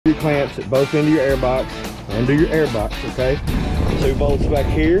clamps at both ends of your air box. Undo your air box, okay? 2 bolts back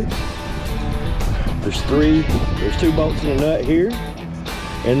here. There's 2 bolts in the nut here.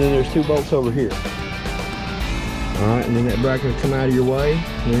 And then there's 2 bolts over here. Alright, and then that bracket will come out of your way.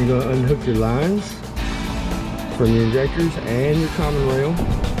 And then you're going to unhook your lines from your injectors and your common rail.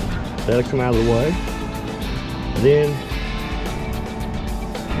 That'll come out of the way. Then,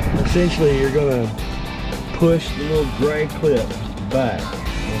 essentially, you're going to push the little gray clip back.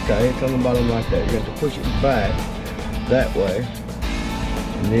 Okay, it's on the bottom like that. You're going to have to push it back that way.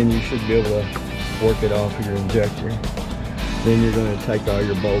 And then you should be able to work it off of your injector. Then you're going to take all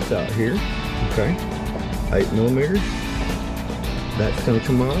your bolts out here. Okay, 8mm. That's going to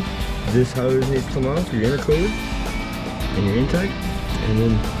come off. This hose needs to come off, your intercooler and your intake. And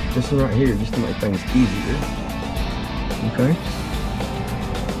then this one right here, just to make things easier. Okay,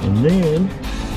 and then